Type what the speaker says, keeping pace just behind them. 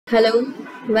Hello,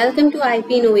 welcome to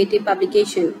IP Innovative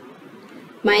Publication.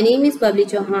 My name is Babli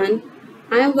Chauhan.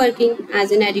 I am working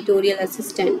as an editorial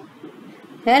assistant.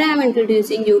 Here I am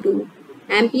introducing you to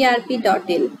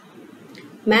MPRP.in.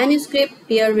 Manuscript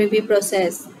Peer-Review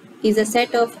Process is a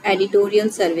set of editorial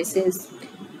services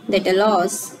that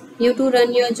allows you to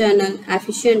run your journal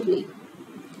efficiently.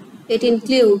 It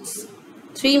includes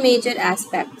three major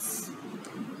aspects: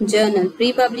 journal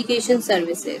pre-publication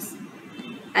services,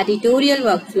 editorial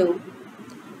workflow,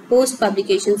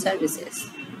 post-publication services.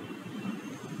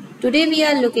 Today we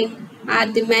are looking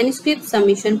at the manuscript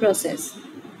submission process.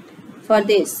 For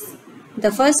this,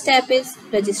 the first step is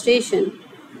registration,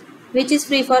 which is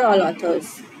free for all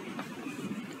authors.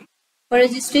 For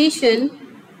registration,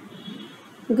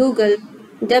 Google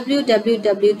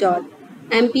www.mprp.in.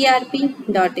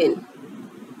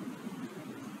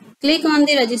 Click on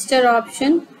the register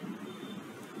option.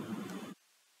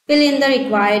 Fill in the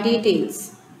required details,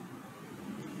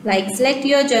 like select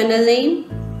your journal name,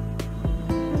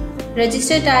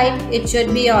 register type, it should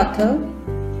be author,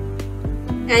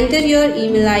 enter your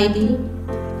email ID,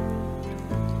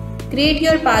 create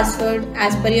your password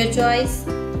as per your choice,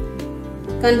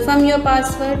 confirm your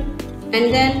password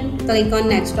and then click on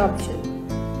next option.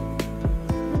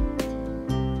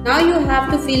 Now you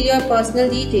have to fill your personal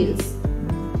details: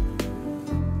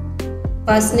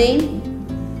 first name,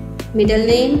 middle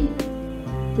name,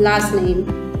 last name.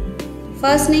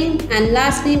 First name and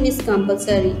last name is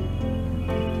compulsory.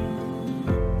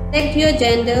 Select your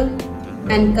gender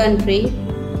and country.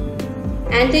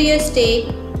 Enter your state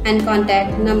and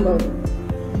contact number.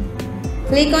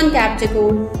 Click on captcha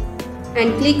code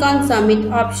and click on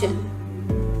submit option.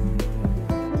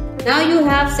 Now you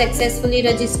have successfully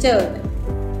registered.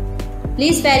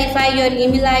 Please verify your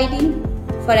email ID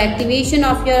for activation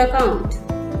of your account.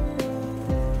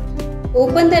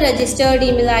 Open the registered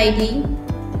email ID.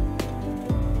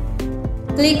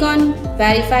 Click on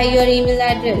verify your email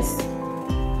address.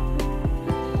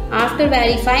 After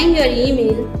verifying your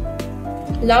email,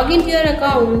 log into your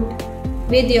account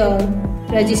with your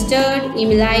registered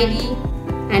email ID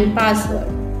and password.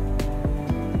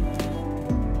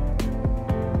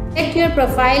 Select your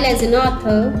profile as an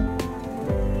author.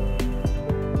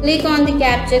 Click on the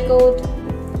captcha code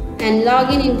and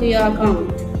log in into your account.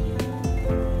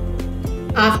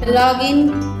 After login,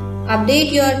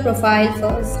 update your profile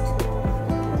first.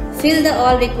 Fill the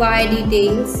all required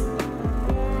details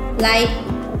like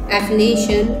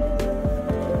affiliation,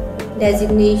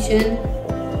 designation,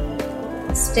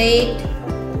 state,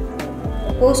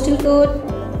 postal code,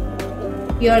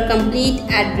 your complete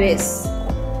address,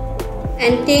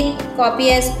 and take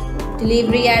copy as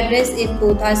delivery address if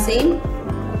both are same.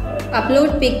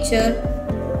 Upload picture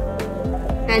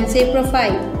and save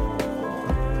profile.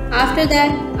 After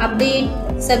that, update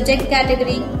subject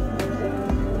category.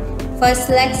 First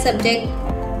select subject,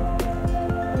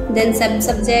 then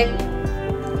sub-subject,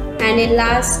 and in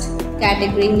last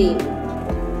category name.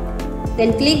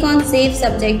 Then click on Save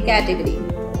Subject Category.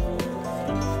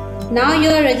 Now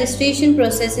your registration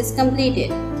process is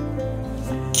completed.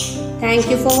 Thank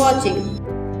you for watching.